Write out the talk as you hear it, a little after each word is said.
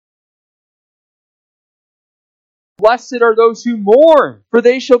Blessed are those who mourn, for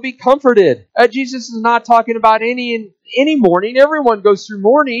they shall be comforted. Jesus is not talking about any mourning. Everyone goes through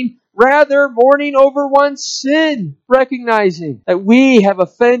mourning. Rather, mourning over one's sin, recognizing that we have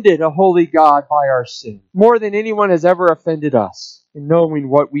offended a holy God by our sin, more than anyone has ever offended us, and knowing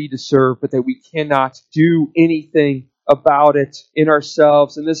what we deserve, but that we cannot do anything about it in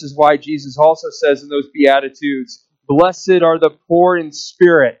ourselves. And this is why Jesus also says in those Beatitudes, blessed are the poor in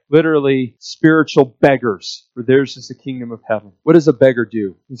spirit, literally spiritual beggars, for theirs is the kingdom of heaven. What does a beggar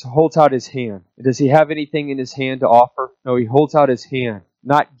do? He holds out his hand. And does he have anything in his hand to offer? No, he holds out his hand,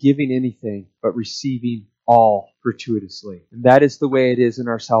 not giving anything, but receiving all gratuitously. And that is the way it is in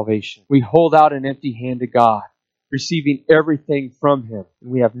our salvation. We hold out an empty hand to God, receiving everything from Him, and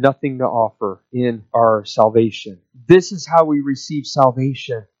we have nothing to offer in our salvation. This is how we receive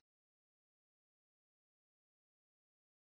salvation.